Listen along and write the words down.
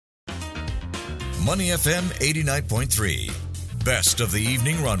Money FM 89.3. Best of the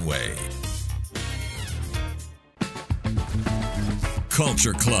evening runway.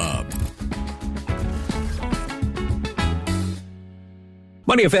 Culture Club.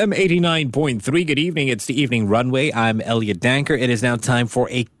 Money FM 89.3. Good evening. It's the evening runway. I'm Elliot Danker. It is now time for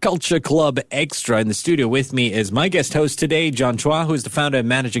a Culture Club Extra. In the studio with me is my guest host today, John Chua, who is the founder and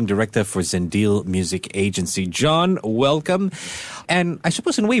managing director for Zendile Music Agency. John, welcome. And I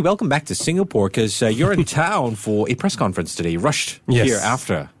suppose in a way, welcome back to Singapore because you're in town for a press conference today. You rushed here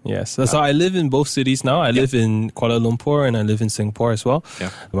after. Yes. So I live in both cities now. I live in Kuala Lumpur and I live in Singapore as well.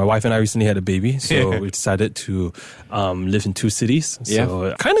 Yeah. My wife and I recently had a baby, so we decided to live in two cities. So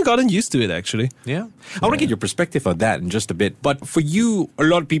kind of gotten used to it, actually. Yeah. I want to get your perspective on that in just a bit. But for you, a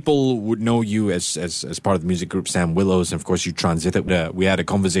lot of people would know you as part of the music group Sam Willows. And of course, you transited. We had a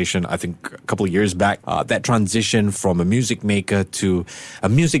conversation, I think, a couple of years back. That transition from a music maker to a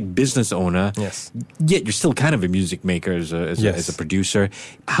music business owner. Yes. Yet you're still kind of a music maker as a producer.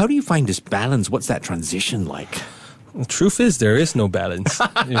 How do you find this balance? What's that transition like? The truth is, there is no balance.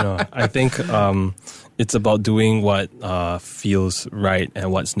 I think it's about doing what feels right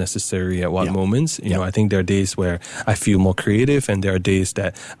and what's necessary at what moments. You know, I think there are days where I feel more creative, and there are days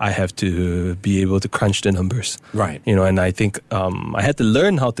that I have to be able to crunch the numbers. Right. And I think I had to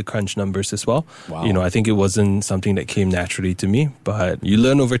learn how to crunch numbers as well. Wow. I think it wasn't something that came naturally to me, but you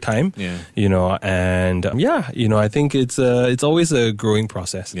learn over time. Yeah. I think it's always a growing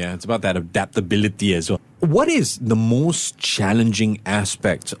process. Yeah, it's about that adaptability as well. What is the most challenging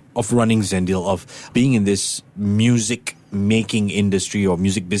aspect of running Zendile, of being in this music making industry or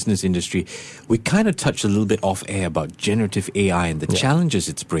music business industry? We kind of touched a little bit off air about generative AI and the challenges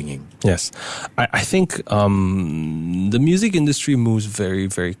it's bringing. Yes. I think the music industry moves very,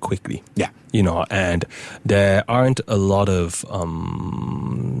 very quickly. Yeah. And there aren't a lot of,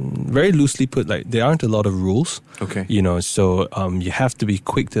 very loosely put, there aren't a lot of rules. Okay. So you have to be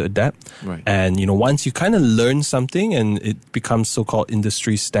quick to adapt. Right. And, once you kind of learn something and it becomes so-called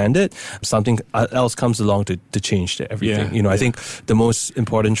industry standard, something else comes along to change everything. I think the most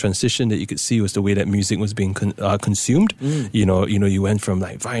important transition that you could see was the way that music was being consumed. You went from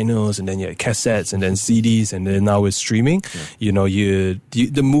vinyls, and then you had cassettes, and then CDs, and then now with streaming. Yeah.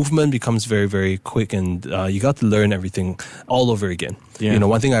 The movement becomes very, very quick, and you got to learn everything all over again. Yeah.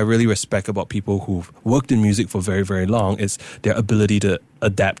 One thing I really respect about people who've worked in music for very, very long is their ability to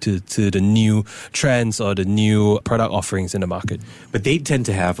adapt to the new trends or the new product offerings in the market. But they tend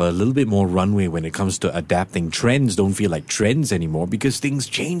to have a little bit more runway when it comes to adapting. Trends don't feel like trends anymore because things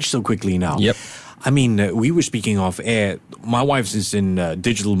change so quickly now. Yep. I mean, we were speaking off air. My wife is in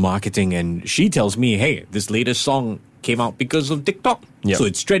digital marketing, and she tells me, hey, this latest song came out because of TikTok. Yep. So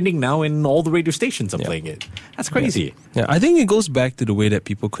it's trending now, and all the radio stations are playing it. That's crazy. Yeah, I think it goes back to the way that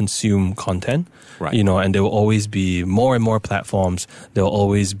people consume content. Right. And there will always be more and more platforms. There will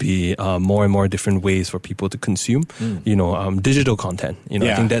always be more and more different ways for people to consume, digital content.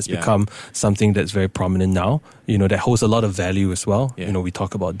 I think that's become something that's very prominent now, that holds a lot of value as well. Yeah. We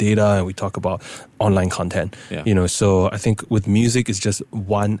talk about data and we talk about online content. Yeah. So I think with music, it's just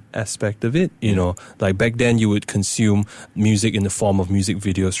one aspect of it. Like back then you would consume music in the form of music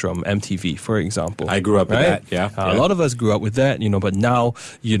videos from MTV, for example. I grew up with that, A lot of us grew up with that, but now,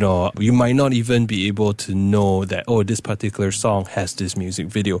 you might not even be able to know that, this particular song has this music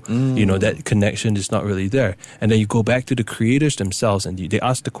video. That connection is not really there. And then you go back to the creators themselves and they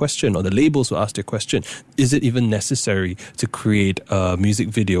ask the question, or the labels will ask the question, is it even necessary to create a music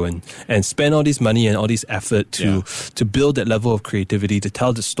video and spend all this money and all this effort to build that level of creativity, to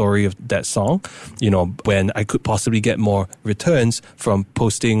tell the story of that song, when I could possibly get more returns from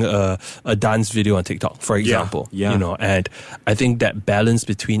posting a dance video on TikTok, for example. And I think that balance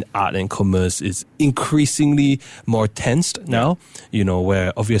between art and commerce is increasingly more tensed now,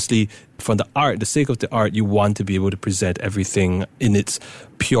 where obviously for the sake of the art, you want to be able to present everything in its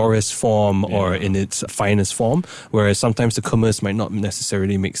purest form or in its finest form, whereas sometimes the commerce might not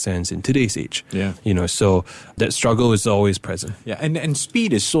necessarily make sense in today's age. So that struggle is always present. And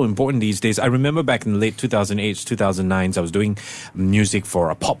speed is so important these days. I remember back in the late 2008s, 2009s, I was doing music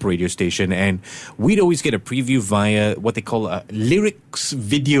for a pop radio station, and we'd always get a preview via what they call lyrics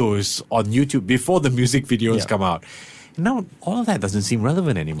videos on YouTube before the music videos come out. Now, all of that doesn't seem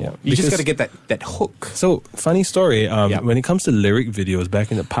relevant anymore. You just got to get that hook. So, funny story, when it comes to lyric videos back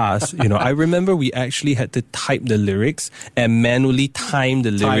in the past, I remember we actually had to type the lyrics and manually time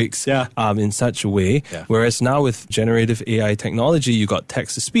the lyrics in such a way. Whereas now with generative AI technology, you got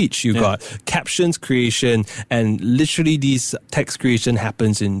text-to-speech, you got captions creation, and literally these text creation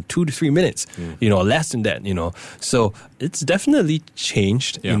happens in 2 to 3 minutes, or less than that, So it's definitely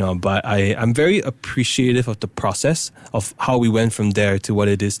changed, but I'm very appreciative of the process of how we went from there to what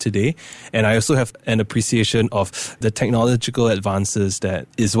it is today. And I also have an appreciation of the technological advances that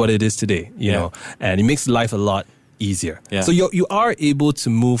is what it is today, you know, and it makes life a lot easier. Yeah. So you are able to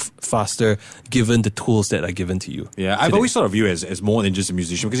move faster given the tools that are given to you. Yeah, I've always thought of you as more than just a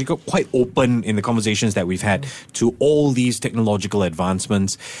musician, because you got quite open in the conversations that we've had to all these technological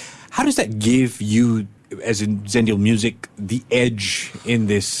advancements. How does that give you, as in Zendial Music, the edge in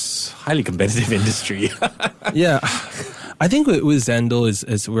this highly competitive industry? Yeah, I think with Zendial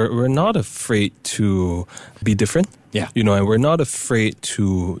is we're not afraid to be different. Yeah, and we're not afraid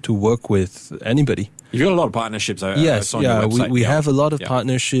to work with anybody. You've got a lot of partnerships. Yes, we have a lot of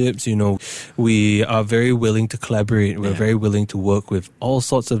partnerships. We are very willing to collaborate. We're very willing to work with all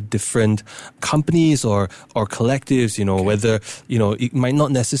sorts of different companies or collectives. Whether it might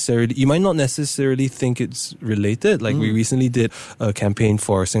not necessarily, you might not necessarily think it's related. Like we recently did a campaign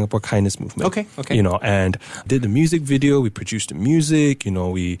for Singapore Kindness Movement. Okay. And did the music video. We produced the music.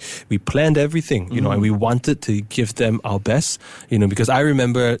 We planned everything. And we wanted to give them our best. Because I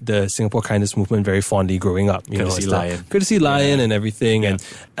remember the Singapore Kindness Movement very fondly growing up. Courtesy Lion and everything. And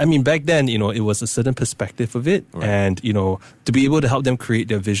I mean, back then, it was a certain perspective of it. Right. And, to be able to help them create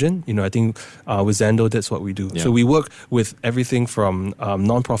their vision, I think with Zendial, that's what we do. Yeah. So we work with everything from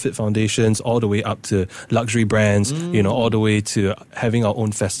non-profit foundations all the way up to luxury brands, all the way to having our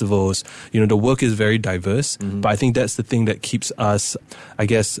own festivals. The work is very diverse, but I think that's the thing that keeps us, I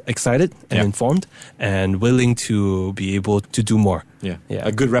guess, excited and informed and willing to be able to do more. Yeah.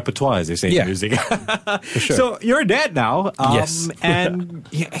 A good repertoire, as they say in music. For sure. So you're a dad now. Yes. And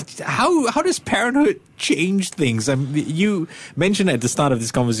how does parenthood change things? You mentioned at the start of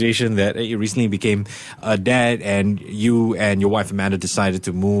this conversation that you recently became a dad, and you and your wife Amanda decided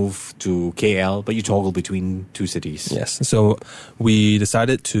to move to KL, but you toggle between two cities. Yes. So we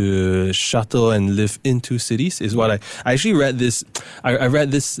decided to shuttle and live in two cities. Is what I actually read this. I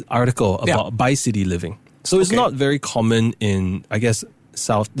read this article about bi-city living. So it's not very common in, I guess,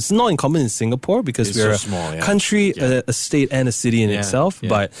 South. It's not uncommon in Singapore because we're so small, a country, a state, and a city in itself. Yeah.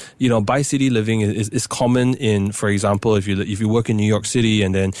 But bi-city living is common in, for example, if you work in New York City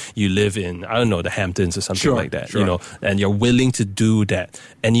and then you live in, I don't know, the Hamptons or something like that. Sure. And you're willing to do that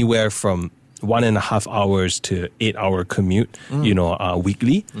anywhere from 1.5 hours to 8-hour commute,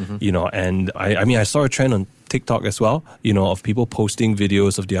 weekly. And I saw a trend on TikTok as well, of people posting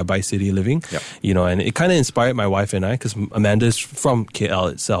videos of their bi-city living, and it kind of inspired my wife and I, because Amanda's from KL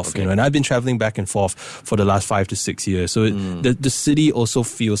itself, and I've been traveling back and forth for the last 5 to 6 years. So the city also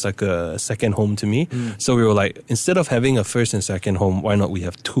feels like a second home to me. So we were like, instead of having a first and second home, why not we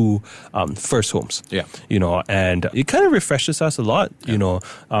have two first homes? Yeah. And it kind of refreshes us a lot.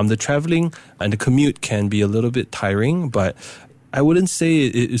 The traveling and the commute can be a little bit tiring, but I wouldn't say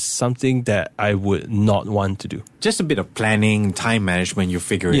it is something that I would not want to do. Just a bit of planning, time management, you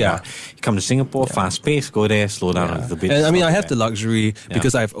figure it out. You come to Singapore, fast pace, go there, slow down a little bit. And I have the luxury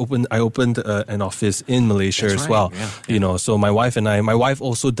because I opened an office in Malaysia as well. Yeah. So my wife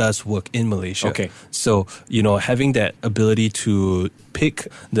also does work in Malaysia. Okay. So, having that ability to pick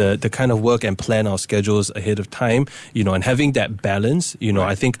the kind of work and plan our schedules ahead of time, and having that balance,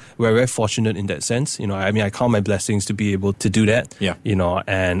 I think we're very fortunate in that sense. I count my blessings to be able to do that. Yeah.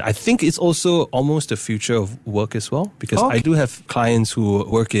 And I think it's also almost the future of work as well, because I do have clients who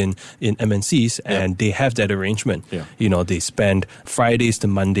work in MNCs and they have that arrangement. Yeah. They spend Fridays to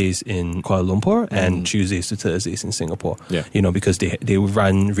Mondays in Kuala Lumpur and Tuesdays to Thursdays in Singapore. Yeah. Because they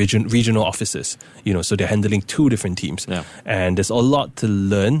run regional offices, so they're handling two different teams. Yeah. And there's a lot to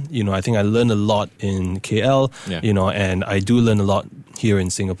learn. I think I learned a lot in KL, and I do learn a lot here in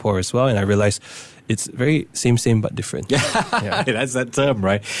Singapore as well. And I realized it's very same but different. Yeah. That's that term,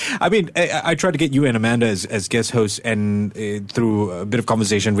 right? I tried to get you and Amanda as guest hosts, and through a bit of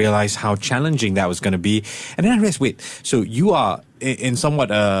conversation realized how challenging that was going to be. And then I realized, wait, so you are in somewhat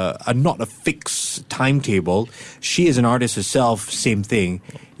not a fixed timetable. She is an artist herself, same thing.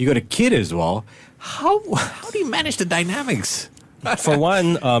 You got a kid as well. How do you manage the dynamics? For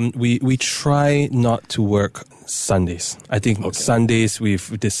one, we try not to work Sundays. I think Sundays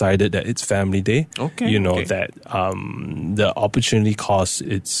we've decided that it's family day. Okay. That the opportunity cost,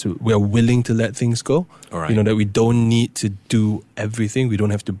 we're willing to let things go. All right. That we don't need to do everything. We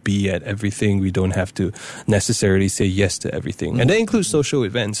don't have to be at everything. We don't have to necessarily say yes to everything. And that includes social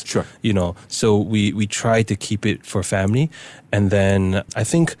events. Sure. You know, so we try to keep it for family. And then I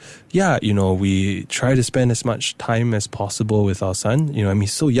think, we try to spend as much time as possible with our son. You know, I mean,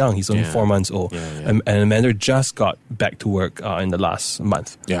 he's so young. He's only 4 months old. And Amanda just got back to work in the last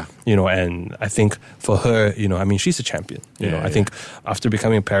month. Yeah. You know, and I think for her, she's a champion. I think after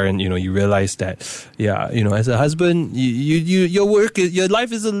becoming a parent, you realize that, as a husband, your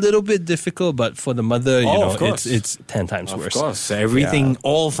life is a little bit difficult, but for the mother, it's 10 times worse. Of course. Everything,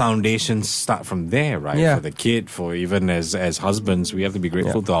 all foundations start from there, right? Yeah. For the kid, for even as husbands, we have to be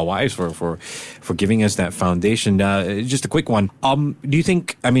grateful to our wives for giving us that foundation. Just a quick one. Do you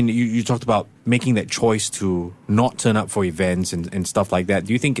think, you talked about making that choice to not turn up for events and stuff like that.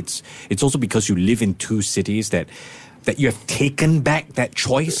 Do you think it's also because you live in two cities that you have taken back that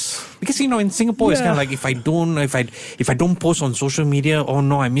choice? Because in Singapore it's kind of like if I don't post on social media, oh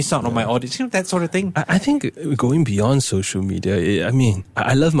no, I miss out on my audience, that sort of thing. I think going beyond social media,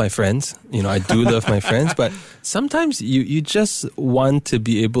 I love my friends, I do love my friends, but sometimes you just want to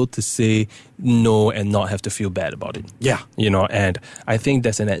be able to say no and not have to feel bad about it. Yeah. And I think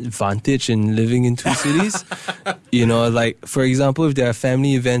that's an advantage in living in two cities. Like for example, if there are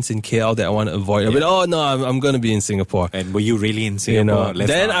family events in KL that I want to avoid, but oh no, I'm going to be in Singapore. And were you really in Singapore?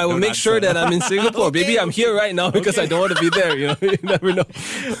 Then I will make sure that I'm in Singapore. Okay. Maybe I'm here right now because I don't want to be there. You never know.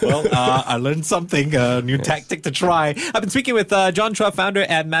 Well, I learned something, a new tactic to try. I've been speaking with John Chua, founder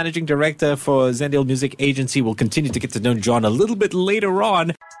and managing director for Zendale Music Agency. We'll continue to get to know John a little bit later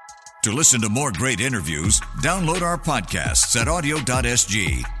on. To listen to more great interviews, download our podcasts at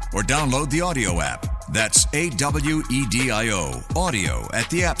audio.sg or download the audio app. That's AWEDIO, audio at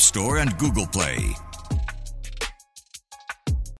the App Store and Google Play.